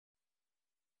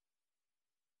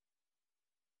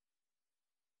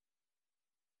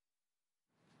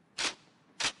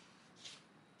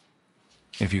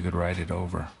if you could write it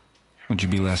over? Would you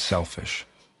be less selfish?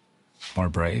 More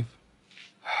brave?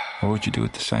 Or would you do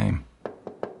it the same?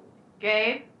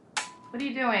 Gabe, what are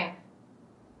you doing?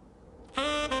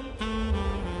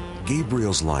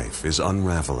 Gabriel's life is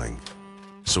unraveling,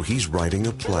 so he's writing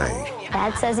a play.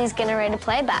 Dad says he's gonna write a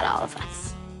play about all of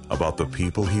us. About the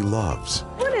people he loves.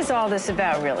 What is all this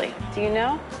about, really? Do you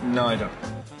know? No, I don't.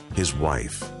 His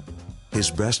wife,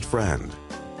 his best friend,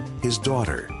 his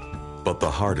daughter. But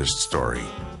the hardest story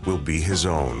will be his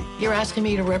own. You're asking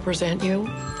me to represent you,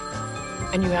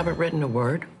 and you haven't written a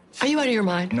word? Are you out of your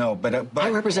mind? No, but I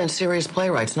represent serious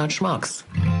playwrights, not schmucks.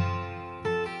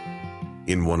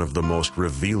 In one of the most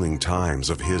revealing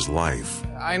times of his life.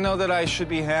 I know that I should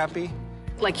be happy.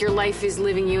 Like your life is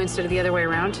living you instead of the other way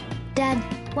around? Dad,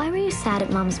 why were you sad at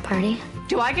Mom's party?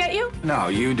 Do I get you? No,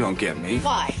 you don't get me.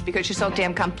 Why? Because you're so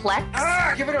damn complex?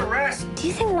 Give it a rest. Do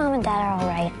you think Mom and Dad are all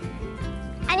right?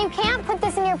 And you can't put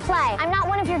this in your play. I'm not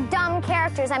one of your dumb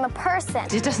characters. I'm a person.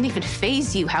 It doesn't even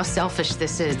faze you how selfish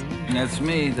this is. That's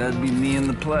me. That'd be me in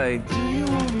the play.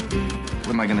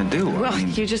 What am I gonna do? Well,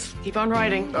 you just keep on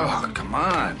writing. Oh, come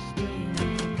on.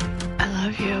 I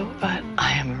love you, but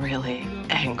I am really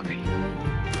angry.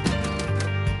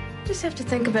 Just have to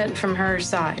think of it from her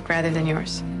side rather than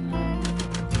yours.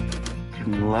 I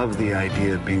love the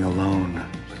idea of being alone,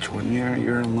 but when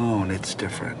you're alone, it's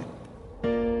different.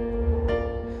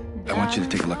 I want you to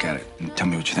take a look at it and tell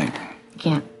me what you think.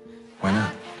 Can't. Why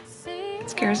not? It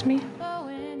scares me.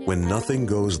 When nothing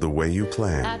goes the way you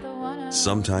plan,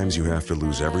 sometimes you have to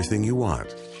lose everything you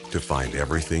want to find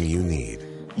everything you need.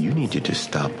 You need to just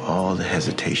stop all the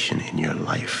hesitation in your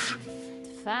life.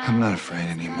 I'm not afraid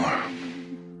anymore.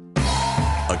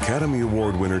 Academy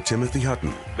Award winner Timothy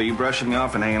Hutton. But you brushing me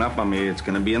off and hanging up on me, it's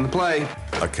going to be in the play.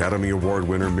 Academy Award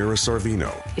winner Mira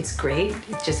Sorvino. It's great.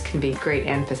 It just can be great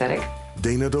and pathetic.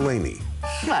 Dana Delaney.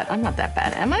 What? I'm not that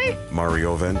bad, am I?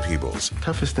 Mario Van Peebles.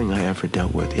 Toughest thing I ever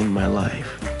dealt with in my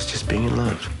life is just being in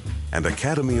love. And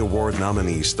Academy Award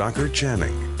nominee Stockard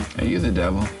Channing. Are you the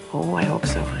devil? Oh, I hope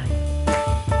so.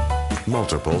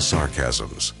 Multiple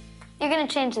sarcasms. You're gonna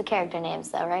change the character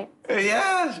names, though, right?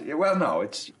 Yeah, well, no,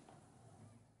 it's...